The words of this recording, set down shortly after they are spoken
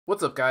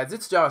What's up guys,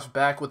 it's Josh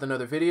back with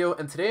another video,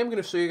 and today I'm going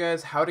to show you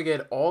guys how to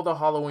get all the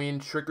Halloween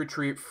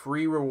trick-or-treat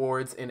free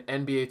rewards in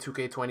NBA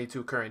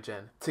 2K22 current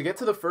gen. To get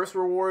to the first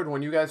reward,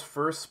 when you guys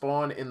first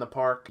spawn in the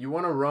park, you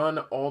want to run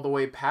all the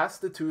way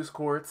past the twos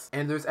courts,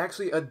 and there's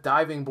actually a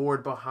diving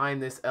board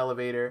behind this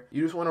elevator.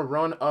 You just want to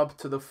run up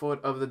to the foot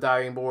of the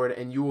diving board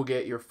and you will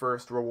get your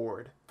first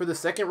reward. For the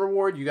second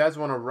reward, you guys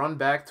want to run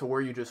back to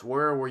where you just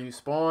were, where you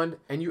spawned,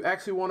 and you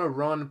actually want to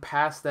run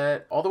past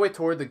that all the way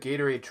toward the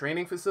Gatorade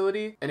training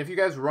facility. And if you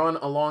guys run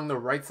along the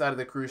right side of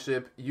the cruise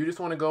ship, you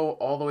just want to go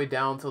all the way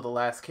down to the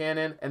last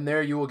cannon, and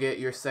there you will get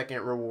your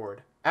second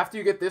reward. After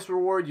you get this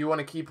reward, you want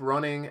to keep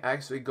running,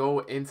 actually go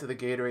into the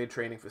Gatorade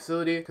training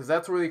facility, because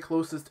that's where the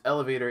closest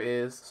elevator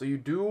is. So you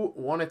do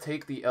want to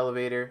take the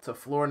elevator to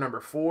floor number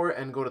 4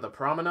 and go to the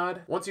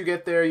promenade. Once you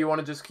get there, you want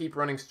to just keep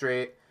running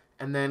straight,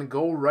 and then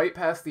go right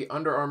past the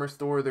Under Armour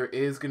store. There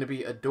is going to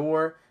be a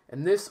door,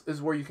 and this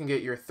is where you can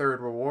get your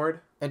third reward.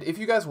 And if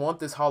you guys want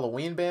this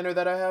Halloween banner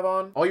that I have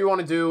on, all you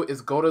want to do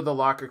is go to the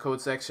locker code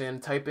section,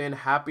 type in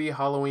Happy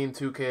Halloween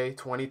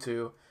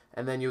 2K22,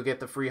 and then you'll get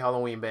the free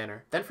Halloween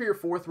banner. Then for your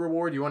fourth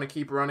reward, you want to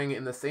keep running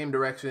in the same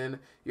direction.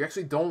 You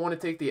actually don't want to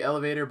take the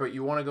elevator, but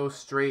you want to go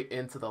straight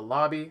into the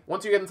lobby.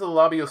 Once you get into the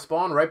lobby, you'll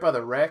spawn right by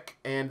the wreck,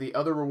 and the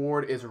other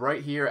reward is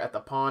right here at the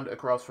pond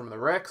across from the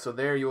wreck, so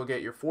there you will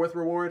get your fourth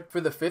reward.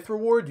 For the fifth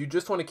reward, you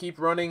just want to keep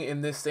running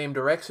in this same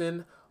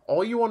direction.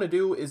 All you want to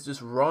do is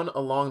just run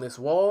along this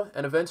wall,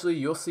 and eventually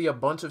you'll see a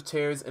bunch of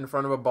chairs in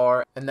front of a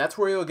bar, and that's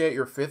where you'll get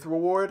your fifth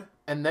reward.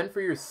 And then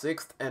for your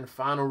sixth and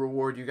final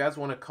reward, you guys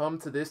want to come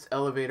to this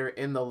elevator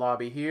in the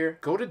lobby here.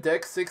 Go to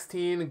deck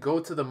 16, go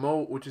to the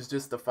moat, which is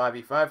just the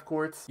 5v5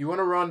 courts. You want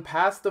to run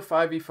past the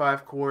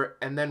 5v5 court,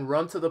 and then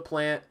run to the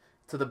plant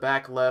to the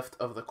back left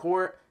of the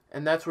court,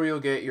 and that's where you'll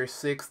get your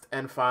sixth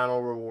and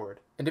final reward.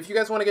 And if you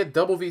guys want to get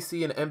double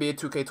VC in NBA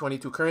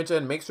 2K22 current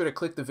gen, make sure to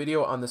click the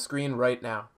video on the screen right now.